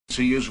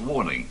is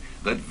warning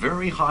that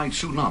very high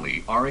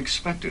tsunami are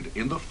expected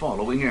in the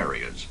following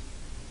areas.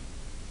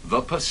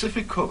 The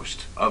Pacific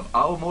coast of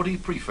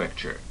Aomori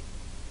Prefecture,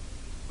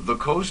 the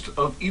coast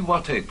of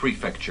Iwate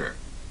Prefecture,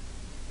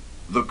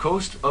 the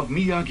coast of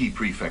Miyagi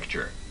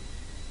Prefecture,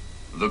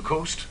 the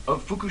coast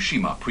of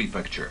Fukushima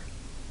Prefecture,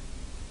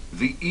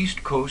 the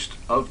east coast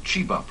of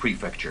Chiba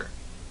Prefecture,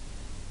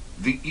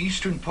 the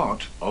eastern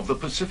part of the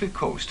Pacific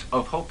coast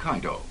of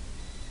Hokkaido,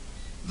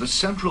 the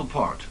central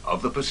part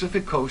of the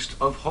Pacific coast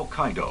of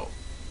Hokkaido,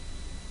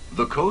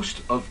 the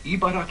coast of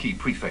Ibaraki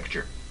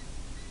Prefecture,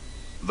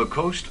 the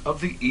coast of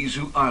the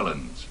Izu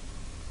Islands,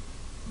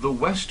 the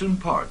western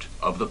part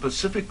of the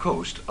Pacific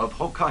coast of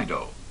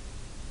Hokkaido.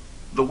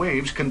 The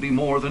waves can be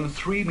more than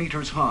 3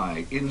 meters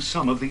high in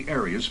some of the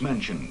areas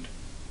mentioned.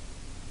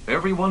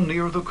 Everyone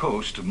near the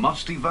coast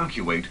must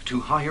evacuate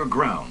to higher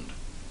ground.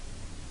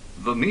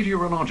 The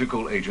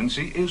Meteorological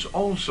Agency is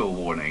also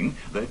warning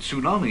that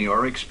tsunami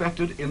are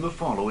expected in the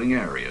following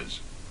areas.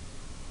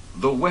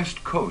 The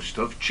west coast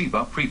of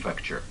Chiba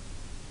Prefecture,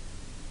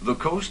 the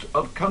coast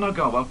of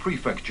Kanagawa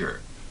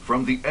Prefecture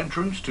from the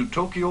entrance to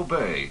Tokyo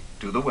Bay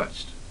to the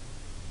west,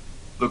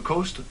 the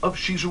coast of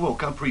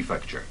Shizuoka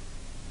Prefecture,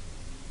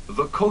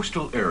 the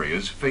coastal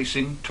areas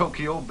facing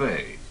Tokyo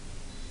Bay,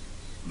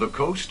 the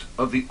coast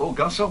of the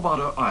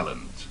Ogasawara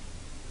Islands,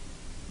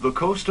 the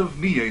coast of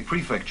Mie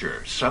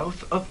Prefecture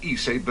south of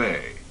Ise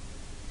Bay,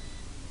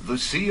 the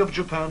Sea of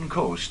Japan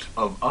coast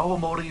of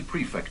Aomori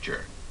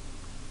Prefecture,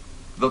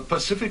 the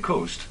Pacific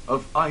coast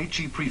of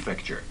Aichi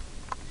Prefecture,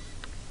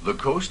 the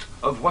coast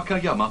of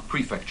Wakayama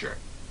Prefecture,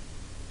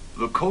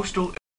 the coastal